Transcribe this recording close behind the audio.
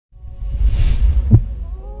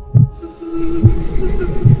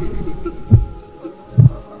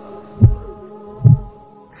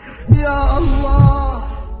Ya Allah.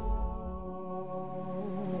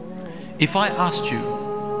 If I asked you,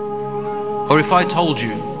 or if I told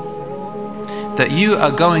you that you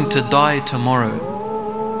are going to die tomorrow,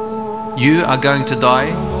 you are going to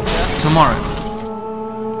die tomorrow,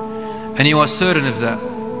 and you are certain of that,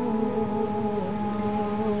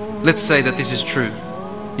 let's say that this is true,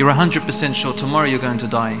 you're 100% sure tomorrow you're going to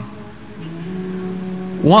die,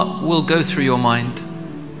 what will go through your mind?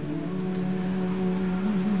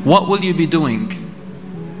 What will you be doing?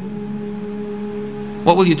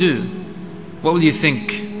 What will you do? What will you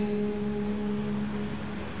think?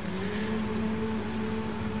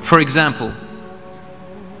 For example,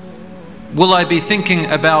 will I be thinking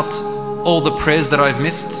about all the prayers that I've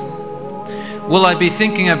missed? Will I be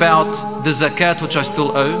thinking about the zakat which I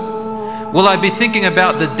still owe? Will I be thinking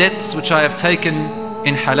about the debts which I have taken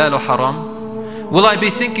in halal or haram? Will I be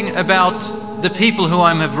thinking about the people who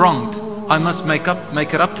I have wronged? I must make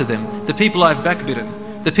it up to them. The people I have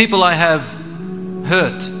backbitten, the people I have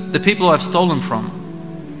hurt, the people I've stolen from.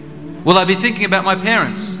 Will I be thinking about my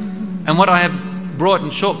parents and what I have brought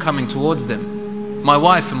in shortcoming towards them, my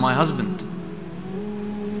wife and my husband,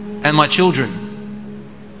 and my children,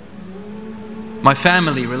 my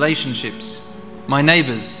family relationships, my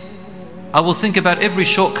neighbors? I will think about every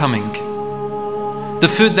shortcoming, the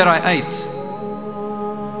food that I ate,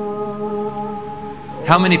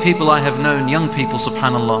 how many people I have known, young people,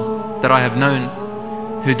 subhanallah, that I have known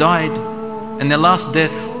who died and their last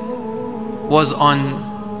death was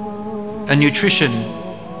on a nutrition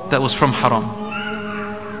that was from haram.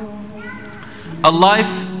 A life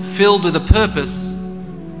filled with a purpose,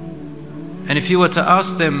 and if you were to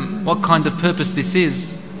ask them what kind of purpose this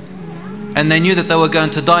is, and they knew that they were going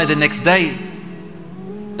to die the next day,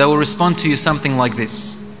 they will respond to you something like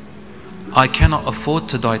this: I cannot afford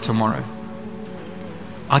to die tomorrow.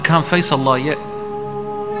 I can't face Allah yet.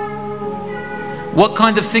 What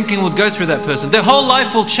kind of thinking would go through that person? Their whole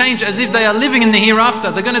life will change as if they are living in the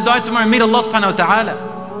hereafter. They're going to die tomorrow and meet Allah subhanahu wa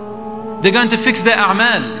ta'ala. They're going to fix their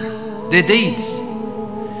a'mal, their deeds.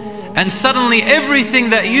 And suddenly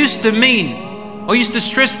everything that used to mean or used to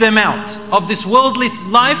stress them out of this worldly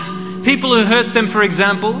life, people who hurt them, for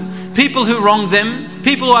example, people who wronged them,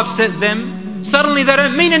 people who upset them, suddenly they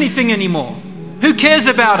don't mean anything anymore. Who cares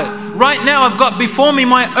about it? Right now I've got before me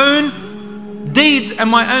my own deeds and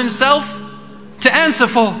my own self to answer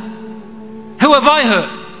for. Who have I hurt?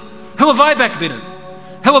 Who have I backbitten?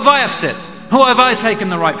 Who have I upset? Who have I taken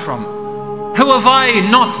the right from? Who have I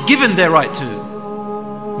not given their right to?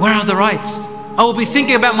 Where are the rights? I will be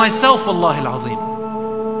thinking about myself, wallahi al-azim.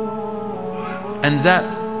 And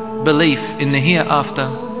that belief in the hereafter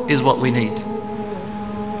is what we need.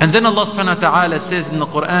 And then Allah subhanahu wa ta'ala says in the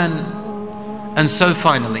Quran, and so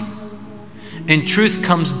finally, in truth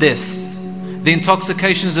comes death. The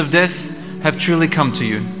intoxications of death have truly come to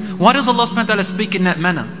you. Why does Allah subhanahu wa ta'ala speak in that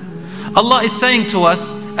manner? Allah is saying to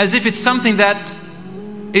us as if it's something that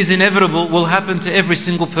is inevitable, will happen to every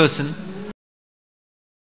single person.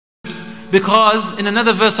 Because in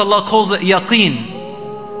another verse Allah calls it yaqeen.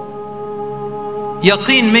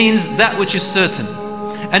 Yaqeen means that which is certain.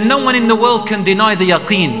 And no one in the world can deny the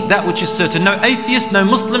yaqeen, that which is certain. No atheist, no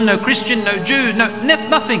Muslim, no Christian, no Jew,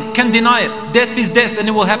 nothing can deny it. Death is death and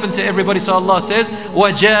it will happen to everybody. So Allah says,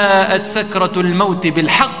 وَجَاءَتْ سَكْرَةُ الْمَوْتِ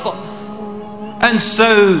بِالْحَقِّ. And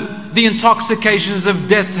so the intoxications of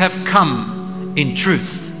death have come in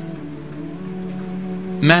truth.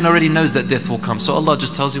 Man already knows that death will come. So Allah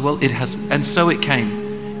just tells you, well, it has. And so it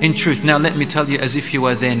came in truth. Now let me tell you as if you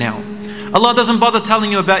were there now. Allah doesn't bother telling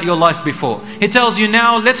you about your life before. He tells you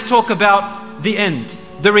now, let's talk about the end,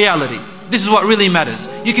 the reality. This is what really matters.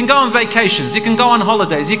 You can go on vacations, you can go on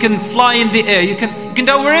holidays, you can fly in the air, you can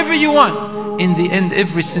go wherever you want. In the end,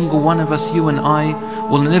 every single one of us, you and I,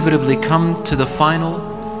 will inevitably come to the final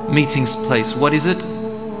meeting's place. What is it?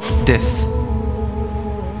 Death.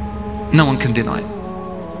 No one can deny it.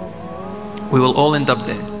 We will all end up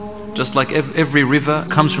there. Just like every river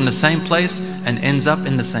comes from the same place and ends up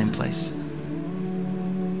in the same place.